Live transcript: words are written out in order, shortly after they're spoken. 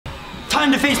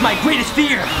Time to face my greatest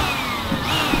fear!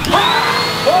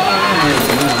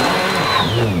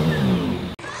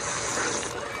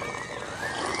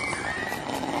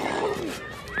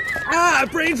 Ah!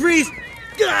 Brain freeze!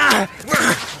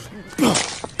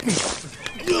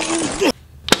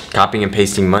 Copying and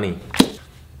pasting money.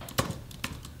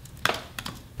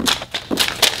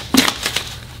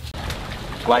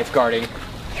 Lifeguarding.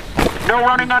 No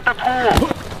running at the pool!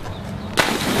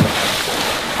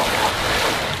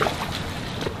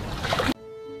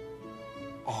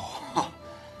 Oh,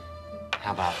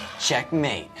 how about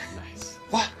checkmate? Nice.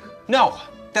 What? No,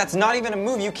 that's not even a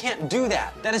move. You can't do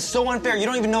that. That is so unfair. You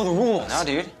don't even know the rules. No,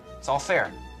 dude. It's all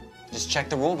fair. Just check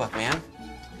the rule book, man.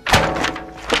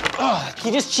 Ugh,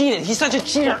 he just cheated. He's such a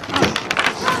cheater.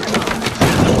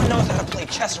 No one knows how to play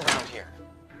chess around here.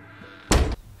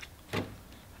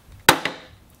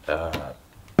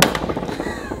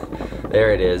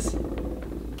 There it is.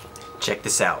 Check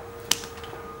this out.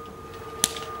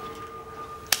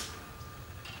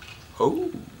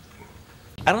 Oh.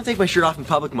 I don't take my shirt off in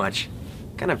public much.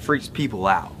 Kind of freaks people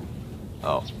out.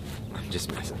 Oh, I'm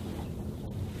just messing.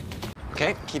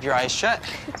 Okay, keep your eyes shut.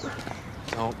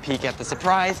 Don't peek at the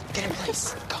surprise. Get in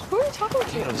place. Go. Who are you talking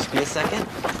to? It'll just be a second.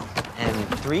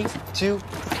 And 3, 2,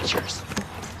 pictures.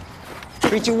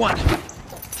 3, 2, 1.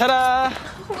 Ta-da!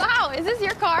 Wow, is this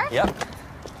your car? Yep.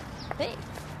 Thanks.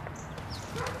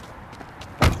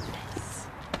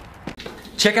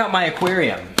 Check out my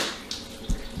aquarium.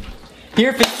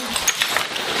 Here, fish.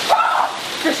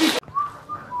 Fishy.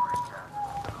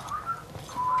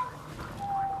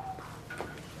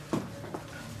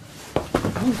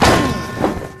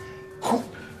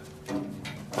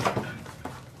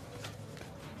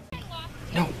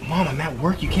 No, Mom, I'm at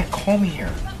work. You can't call me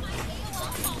here.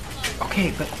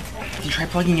 Okay, but did you try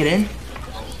plugging it in?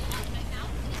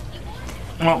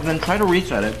 Well, then try to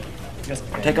reset it. Just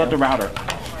take out the router.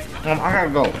 I gotta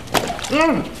go.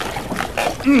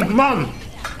 Mom,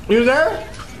 you there?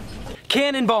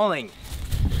 Cannonballing.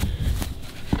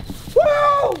 Woo!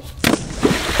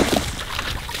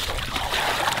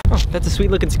 Oh, that's a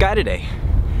sweet looking sky today.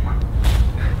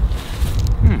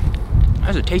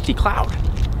 That's a tasty cloud.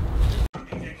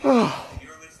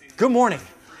 Good morning.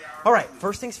 All right,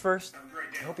 first things first.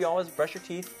 I hope you always brush your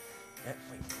teeth. Wait,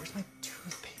 where's my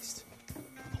toothpaste?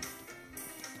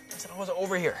 I said I was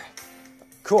over here.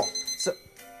 Cool. So,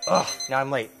 now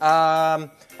I'm late. I'll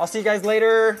see you guys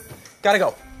later. Gotta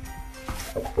go.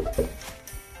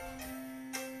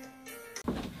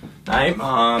 Hi,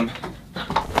 Mom.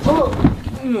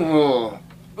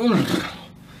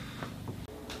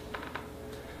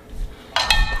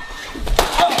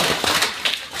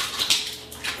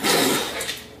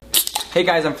 Hey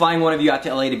guys, I'm flying one of you out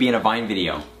to LA to be in a Vine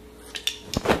video.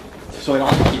 So I don't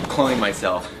have to keep cloning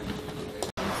myself.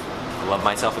 I love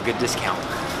myself a good discount.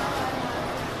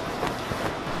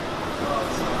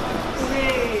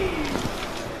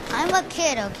 I'm a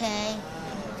kid, okay?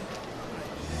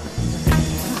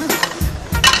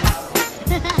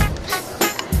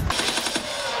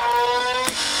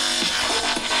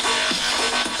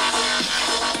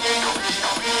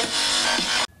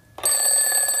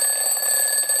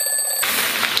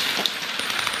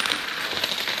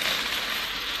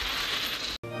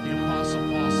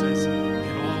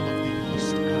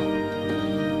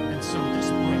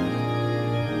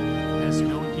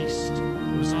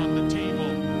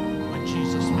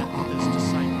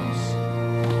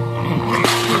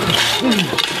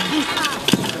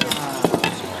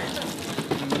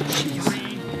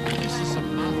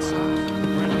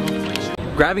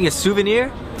 Grabbing a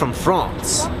souvenir from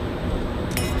France.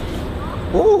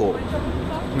 Oh,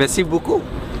 merci beaucoup.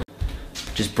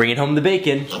 Just bringing home the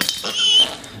bacon.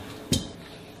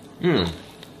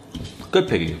 Good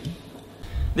piggy.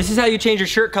 This is how you change your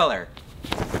shirt color.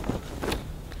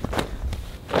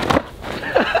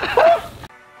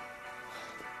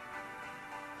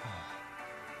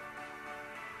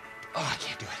 Oh, I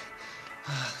can't do it.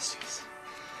 Let's do this.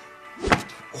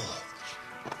 Oh.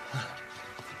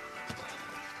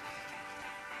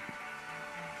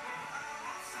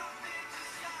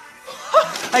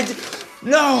 I did.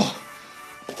 No!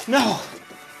 No!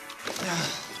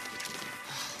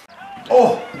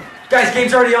 Oh! Guys,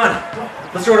 game's already on.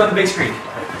 Let's throw it on the big screen.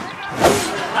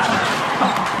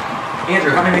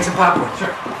 Andrew, help me make some popcorn.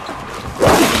 Sure.